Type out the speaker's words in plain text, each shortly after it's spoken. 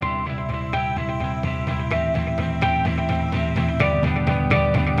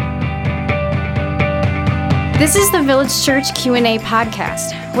This is the Village Church Q&A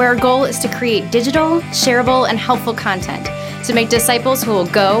podcast, where our goal is to create digital, shareable, and helpful content to make disciples who will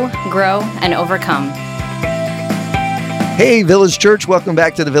go, grow, and overcome. Hey, Village Church. Welcome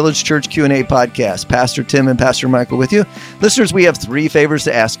back to the Village Church Q&A podcast. Pastor Tim and Pastor Michael with you. Listeners, we have 3 favors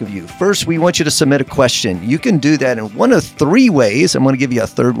to ask of you. First, we want you to submit a question. You can do that in one of 3 ways. I'm going to give you a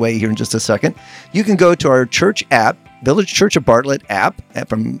third way here in just a second. You can go to our church app, Village Church of Bartlett app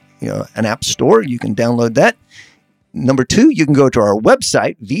from an app store. You can download that. Number 2, you can go to our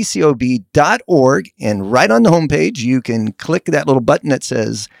website, vcob.org, and right on the homepage, you can click that little button that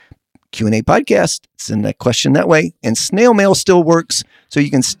says Q&A podcast. Send that question that way. And snail mail still works, so you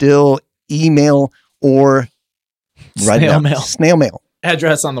can still email or write snail mail.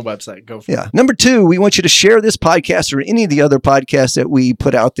 Address on the website. Go for it. Number 2, we want you to share this podcast or any of the other podcasts that we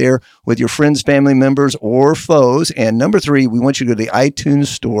put out there with your friends, family members, or foes. And number 3, we want you to go to the iTunes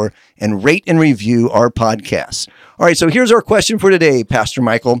store and rate and review our podcasts. All right, so here's our question for today, Pastor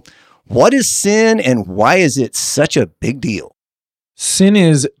Michael. What is sin and why is it such a big deal? Sin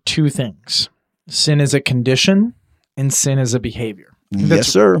is 2 things. Sin is a condition and sin is a behavior. Yes,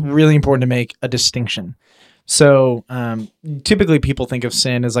 sir. Really important to make a distinction. So typically people think of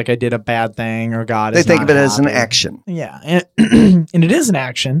sin as like I did a bad thing or God is not happy. They think of it as an action. Yeah, and it is an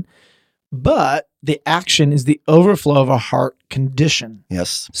action, but the action is the overflow of a heart condition.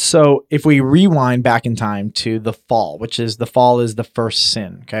 Yes. So if we rewind back in time to the fall, the fall is the first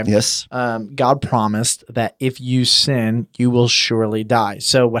sin, okay? Yes. God promised that if you sin, you will surely die.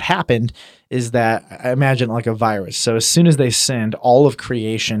 So what happened is that, I imagine like a virus. So as soon as they sinned, all of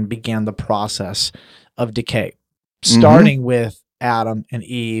creation began the process of decay, starting with Adam and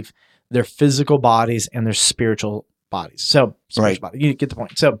Eve, their physical bodies and their spiritual bodies. So, body, you get the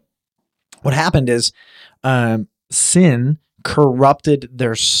point. So what happened is sin corrupted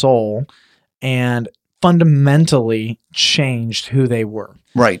their soul and fundamentally changed who they were.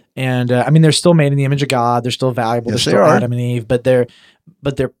 Right. And they're still made in the image of God. They're still valuable. Yes, they're still Adam and Eve, but their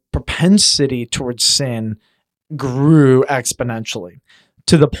propensity towards sin grew exponentially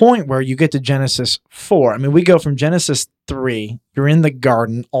to the point where you get to Genesis 4. We go from Genesis 3, you're in the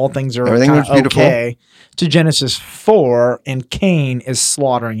garden, all things are okay, to Genesis 4, and Cain is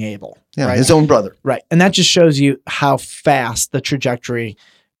slaughtering Abel. Yeah, right? His own brother. Right. And that just shows you how fast the trajectory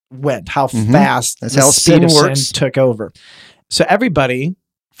went, how fast That's the how speed of works. sin took over. So everybody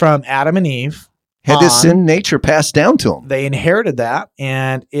from Adam and Eve had this sin nature passed down to them. They inherited that,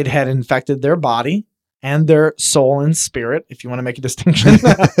 and it had infected their body and their soul and spirit, if you want to make a distinction.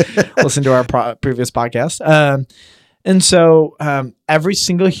 Listen to our previous podcast. And so every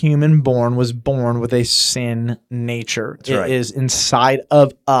single human was born with a sin nature. It is inside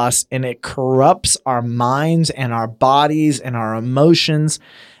of us, and it corrupts our minds and our bodies and our emotions.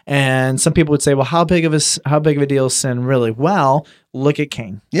 And some people would say, well, how big of a deal is sin really? Well, look at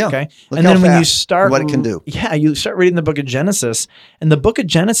Cain. Yeah. Okay. And then when you start what it can do. Yeah, you start reading the book of Genesis. And the book of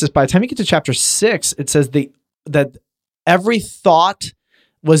Genesis, by the time you get to chapter 6, it says that every thought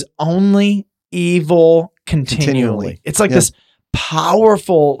was only evil continually. It's like this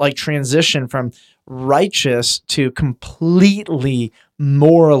powerful transition from righteous to completely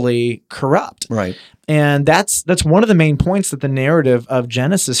morally corrupt. Right. And that's one of the main points that the narrative of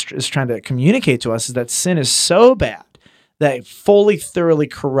Genesis is trying to communicate to us, is that sin is so bad that it fully, thoroughly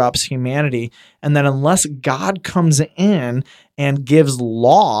corrupts humanity, and that unless God comes in and gives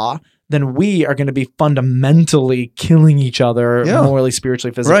law, then we are going to be fundamentally killing each other morally,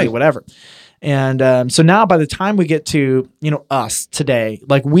 spiritually, physically, whatever. And so now by the time we get to, us today,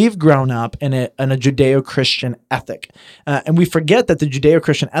 we've grown up in a Judeo-Christian ethic. And we forget that the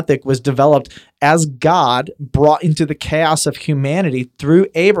Judeo-Christian ethic was developed as God brought into the chaos of humanity through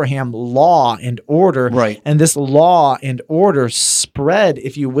Abraham law and order. Right. And this law and order spread,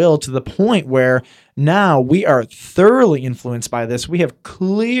 if you will, to the point where now we are thoroughly influenced by this. We have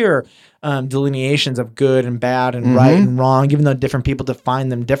clear delineations of good and bad and right and wrong, even though different people define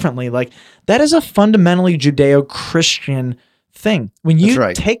them differently. That is a fundamentally Judeo-Christian thing. When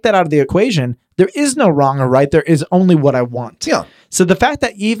you take that out of the equation, there is no wrong or right. There is only what I want. Yeah. So the fact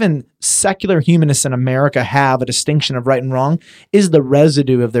that even secular humanists in America have a distinction of right and wrong is the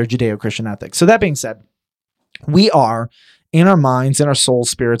residue of their Judeo-Christian ethics. So that being said, we are, in our minds, in our souls,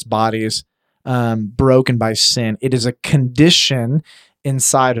 spirits, bodies, broken by sin. It is a condition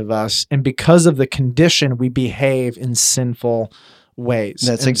inside of us, and because of the condition, we behave in sinful ways.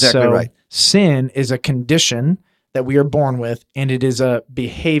 That's exactly right. Sin is a condition that we are born with, and it is a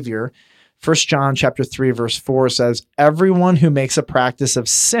behavior. 1 John chapter 3, verse 4 says, everyone who makes a practice of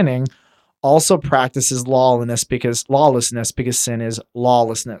sinning also practices lawlessness because sin is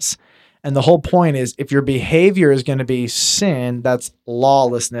lawlessness. And the whole point is, if your behavior is going to be sin, that's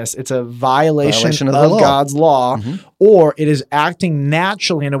lawlessness. It's a violation of the of law. God's law, or it is acting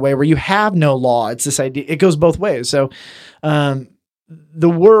naturally in a way where you have no law. It's this idea. It goes both ways. So the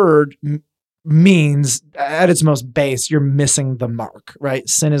word means, at its most base, you're missing the mark, right?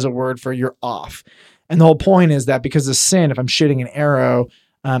 Sin is a word for you're off. And the whole point is that because of sin, if I'm shooting an arrow,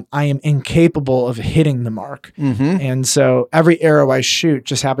 I am incapable of hitting the mark. And so every arrow I shoot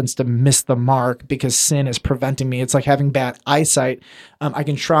just happens to miss the mark because sin is preventing me. It's like having bad eyesight. I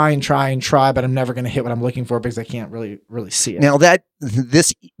can try and try and try, but I'm never going to hit what I'm looking for because I can't really see it. Now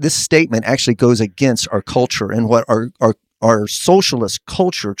this statement actually goes against our culture, and what our socialist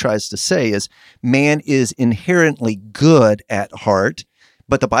culture tries to say is man is inherently good at heart,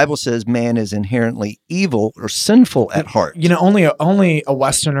 but the Bible says man is inherently evil or sinful at heart. You know, only a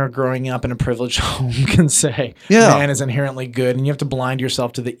Westerner growing up in a privileged home can say man is inherently good, and you have to blind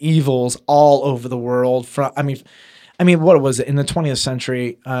yourself to the evils all over the world. I mean, what was it in the 20th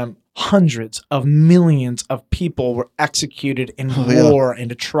century? Hundreds of millions of people were executed in war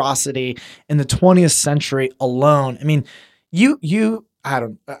and atrocity in the 20th century alone. I mean, I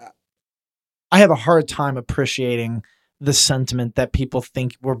have a hard time appreciating the sentiment that people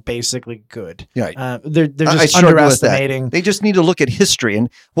think we're basically good. Right. They're just underestimating. They just need to look at history and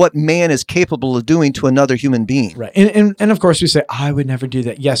what man is capable of doing to another human being. Right. And of course we say, I would never do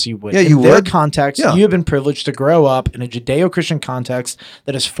that. Yes, you would. Yeah, you would. In their would. context, you have been privileged to grow up in a Judeo-Christian context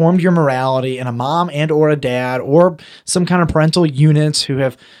that has formed your morality, and a mom and or a dad or some kind of parental units who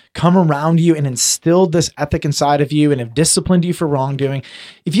have come around you and instilled this ethic inside of you and have disciplined you for wrongdoing.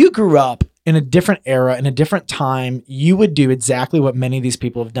 If you grew up in a different era, in a different time, you would do exactly what many of these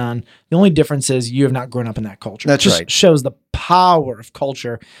people have done. The only difference is you have not grown up in that culture. That's right. It just shows the power of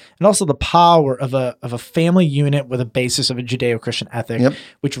culture and also the power of a family unit with a basis of a Judeo-Christian ethic,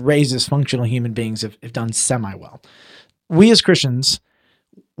 which raises functional human beings if done semi-well. We as Christians,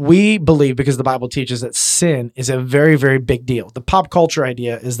 we believe, because the Bible teaches, that sin is a very, very big deal. The pop culture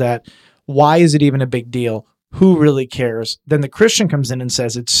idea is that, why is it even a big deal? Who really cares? Then the Christian comes in and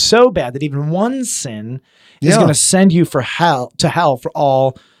says it's so bad that even one sin is going to send you to hell for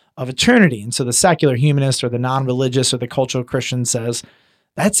all of eternity. And so the secular humanist or the non-religious or the cultural Christian says,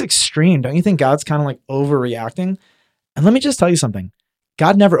 that's extreme. Don't you think God's kind of like overreacting? And let me just tell you something.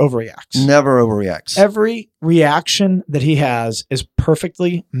 God never overreacts. Never overreacts. Every reaction that he has is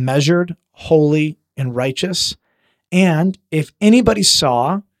perfectly measured, holy, and righteous. And if anybody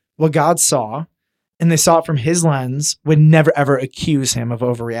saw what God saw, and they saw it from his lens, would never, ever accuse him of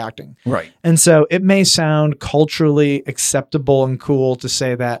overreacting. Right. And so it may sound culturally acceptable and cool to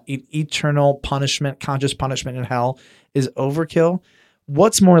say that eternal punishment, conscious punishment in hell is overkill.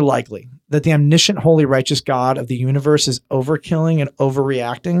 What's more likely? That the omniscient, holy, righteous God of the universe is overkilling and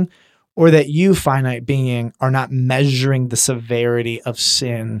overreacting, or that you, finite being, are not measuring the severity of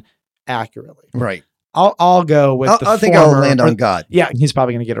sin accurately? Right. I'll go with the I think I'll land on God. Yeah, he's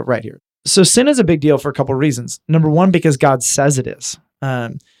probably going to get it right here. So sin is a big deal for a couple of reasons. Number one, because God says it is.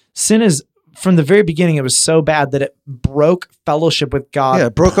 Sin is, from the very beginning, it was so bad that it broke fellowship with God. Yeah,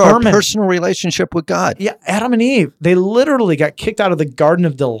 it broke our personal relationship with God. Yeah, Adam and Eve, they literally got kicked out of the Garden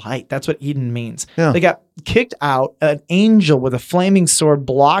of Delight. That's what Eden means. Yeah. They got kicked out. An angel with a flaming sword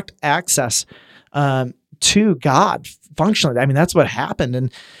blocked access to God functionally. I mean, that's what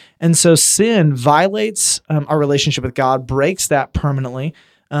happened. And so sin violates our relationship with God, breaks that permanently.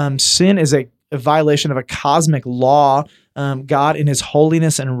 Sin is a violation of a cosmic law. God, in his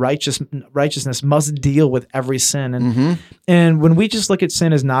holiness and righteousness, must deal with every sin. And when we just look at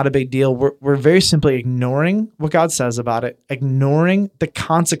sin as not a big deal, we're very simply ignoring what God says about it, ignoring the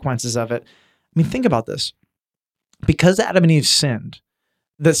consequences of it. I mean, think about this. Because Adam and Eve sinned,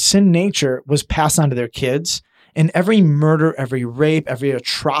 the sin nature was passed on to their kids, and every murder, every rape, every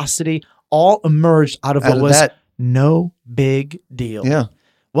atrocity all emerged out of what was no big deal. Yeah.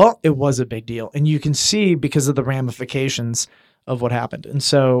 Well, it was a big deal, and you can see because of the ramifications of what happened. And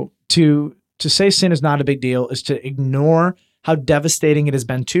so to say sin is not a big deal is to ignore how devastating it has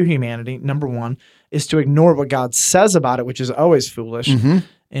been to humanity. Number one is to ignore what God says about it, which is always foolish.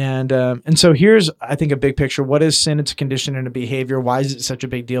 And so here's, I think, a big picture. What is sin? It's a condition and a behavior. Why is it such a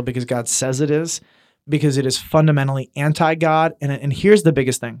big deal? Because God says it is. Because it is fundamentally anti-God. And here's the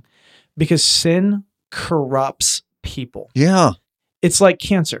biggest thing. Because sin corrupts people. Yeah. It's like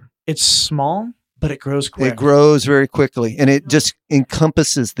cancer. It's small, but it grows quick. It grows very quickly, and it just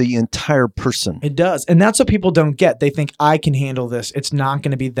encompasses the entire person. It does. And that's what people don't get. They think, I can handle this. It's not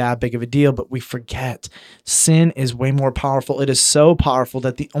going to be that big of a deal. But we forget sin is way more powerful. It is so powerful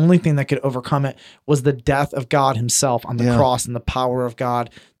that the only thing that could overcome it was the death of God himself on the cross and the power of God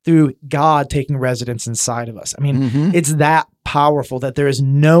through God taking residence inside of us. I mean, it's that powerful that there is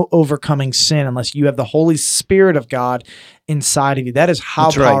no overcoming sin unless you have the Holy Spirit of God inside of you. That is how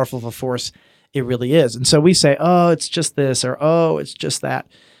powerful of a force it really is. And so we say, oh, it's just this, or oh, it's just that.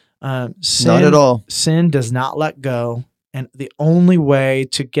 Sin, not at all. Sin does not let go. And the only way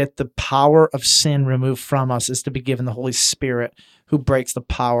to get the power of sin removed from us is to be given the Holy Spirit who breaks the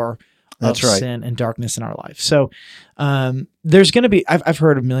power of sin and darkness in our life. So there's going to be, I've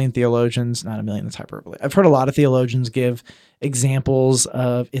heard a million theologians, not a million, that's hyperbole. I've heard a lot of theologians give examples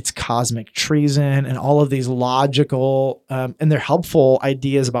of its cosmic treason and all of these logical and they're helpful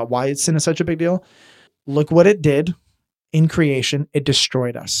ideas about why sin is such a big deal. Look what it did in creation. It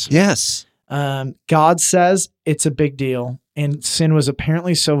destroyed us. Yes. God says it's a big deal. And sin was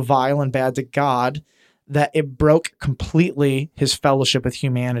apparently so vile and bad to God that it broke completely his fellowship with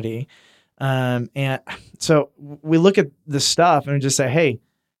humanity. And so we look at this stuff and we just say, hey,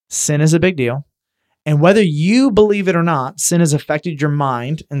 sin is a big deal. And whether you believe it or not, sin has affected your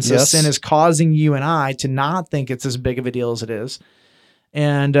mind. And so sin is causing you and I to not think it's as big of a deal as it is.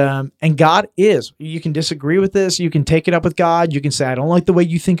 And God is. You can disagree with this. You can take it up with God. You can say, I don't like the way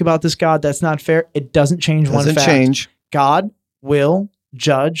you think about this, God. That's not fair. It doesn't change one fact. Doesn't change. God will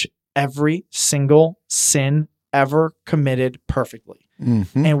judge every single sin ever committed perfectly.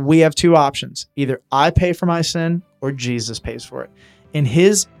 And we have two options. Either I pay for my sin or Jesus pays for it. In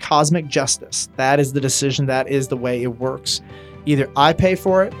his cosmic justice, that is the decision. That is the way it works. Either I pay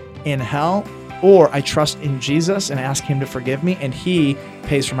for it in hell, or I trust in Jesus and ask him to forgive me, and he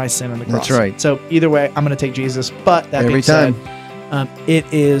pays for my sin on the cross. That's right. So either way, I'm going to take Jesus. But that being said, it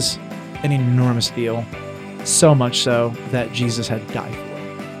is an enormous deal. So much so that Jesus had to die for it.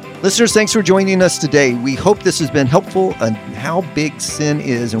 Listeners, thanks for joining us today. We hope this has been helpful on how big sin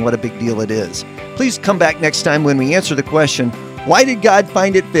is and what a big deal it is. Please come back next time when we answer the question, why did God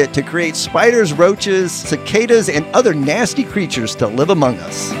find it fit to create spiders, roaches, cicadas, and other nasty creatures to live among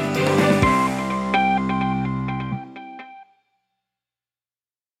us?